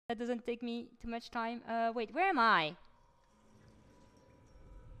That doesn't take me too much time. Wait, where am I?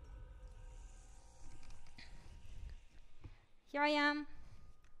 Here I am.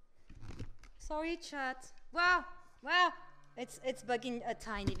 Sorry, chat. Wow, wow. It's bugging a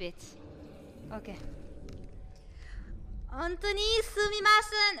tiny bit. Okay. Anthony,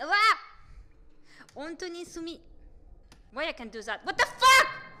 sumimasen. Wow. Anthony, sumi. Why I can do that? What the fuck?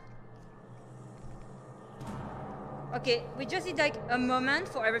 Okay, we just need like a moment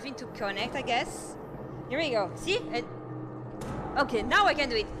for everything to connect, I guess. Here we go. See? Okay, now I can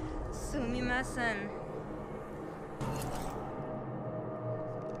do it. Sumimasen.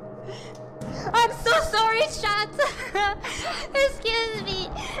 I'm so sorry, chat. Excuse me.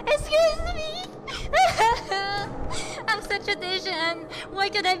 Excuse me. I'm such a Asian. Why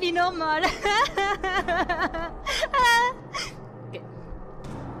could I be normal? Okay,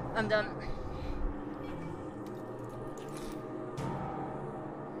 I'm done.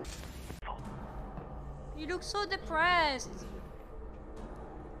 You look so depressed.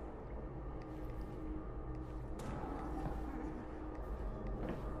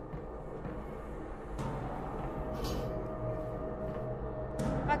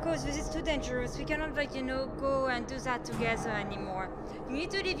 Because this is too dangerous. We cannot, like, you know, go and do that together anymore. You need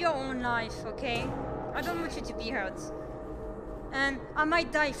to live your own life, okay? I don't want you to be hurt. And I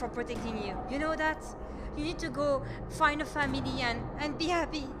might die for protecting you. You know that? You need to go find a family and be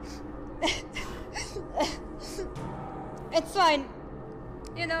happy. It's fine.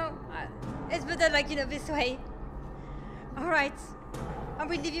 You know, it's better, like, you know, this way. Alright. I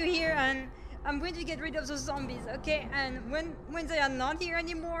will leave you here and I'm going to get rid of those zombies, okay? And when they are not here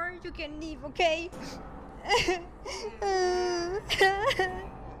anymore, you can leave, okay?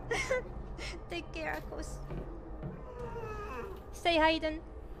 Take care, Akos. Stay hidden.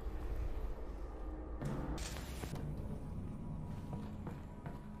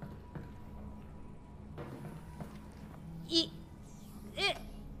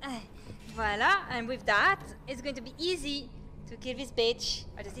 Voila, and with that, it's going to be easy to kill this bitch.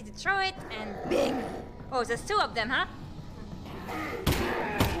 I just need to throw it and bing! Oh, there's two of them, huh?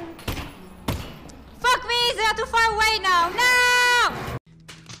 Fuck me! They are too far away now! No!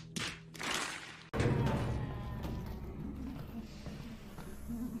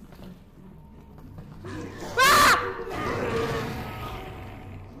 Ah!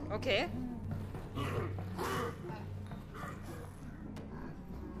 Okay.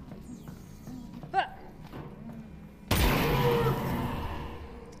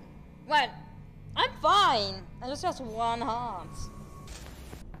 Well, I'm fine. I just have one heart.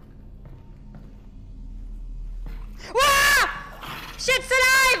 Ah! Shit's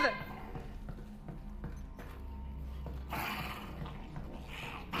alive!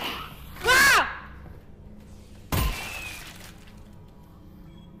 Ah!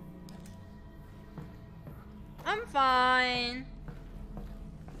 I'm fine.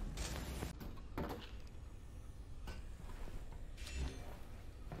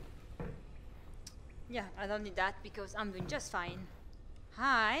 Yeah, I don't need that because I'm doing just fine.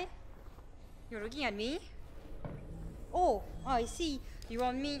 Hi? You're looking at me? Oh, I see. You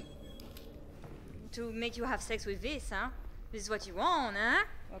want me to make you have sex with this, huh? This is what you want, huh?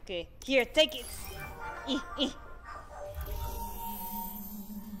 Okay. Here, take it.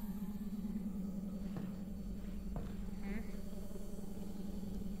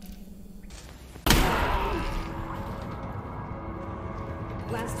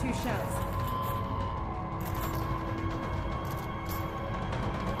 Last two shots.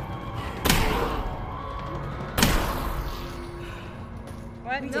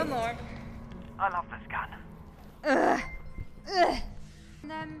 What? No more. I love this gun.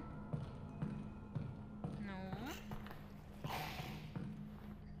 No.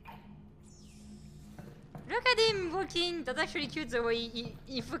 Look at him walking. That's actually cute the way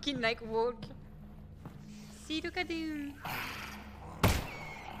he fucking like walk. See, look at him.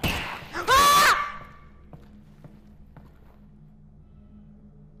 Ah!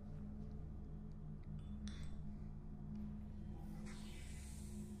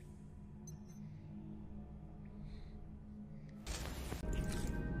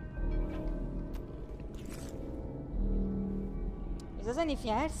 Is there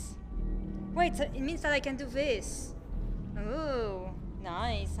anything else? Wait, so it means that I can do this. Oh,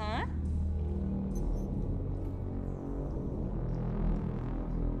 nice, huh?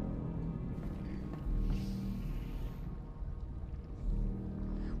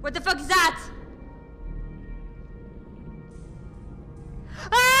 What the fuck is that?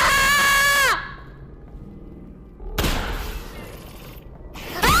 Ah!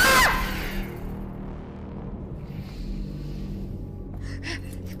 Ah!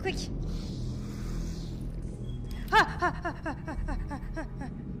 Quick! Ah!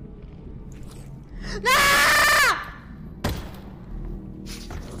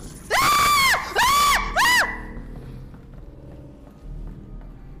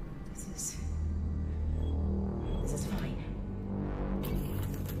 This is fine.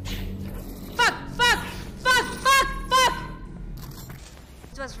 Fuck! Fuck! Fuck! Fuck! Fuck!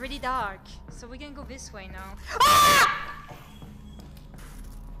 It was really dark, so we can go this way now. Ah!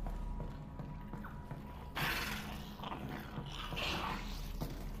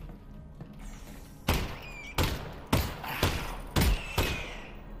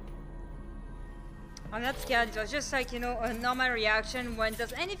 I'm not scared, it was just like, you know, a normal reaction when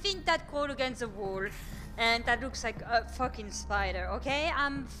there's anything that crawls against the wall and that looks like a fucking spider, okay?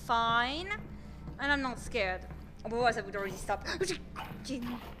 I'm fine and I'm not scared. Otherwise I would already stop.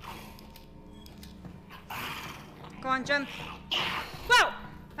 Go on, jump. Whoa!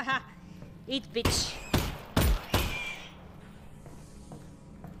 Haha. Eat, bitch.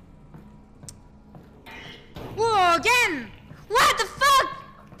 Whoa, again! What the fuck?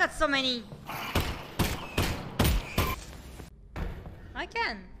 That's so many. I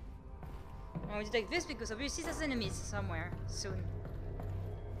can. I want to take this because obviously there's enemies somewhere soon.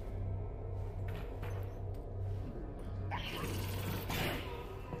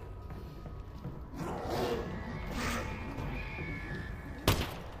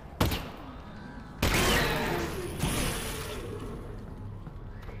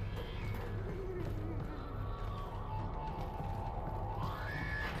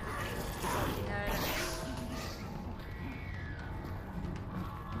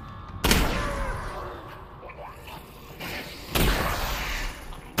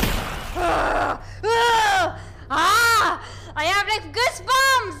 I have like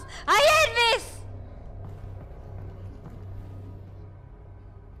goosebumps! I hate this!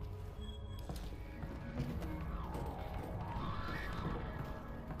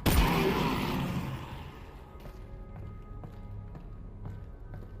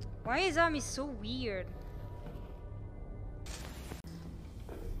 Why is army so weird?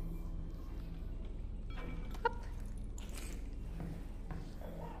 Up.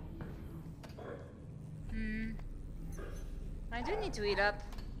 I do need to eat up.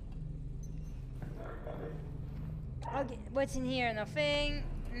 Okay, what's in here? Nothing.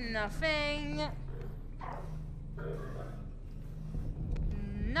 Nothing.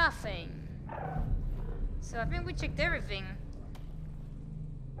 Nothing. So I think we checked everything.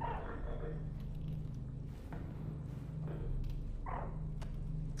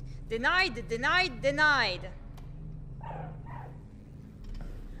 Denied, denied, denied.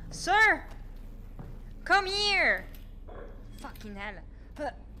 Sir! Come here! Fucking hell.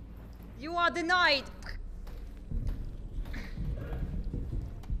 You are denied!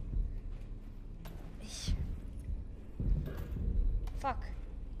 Fuck.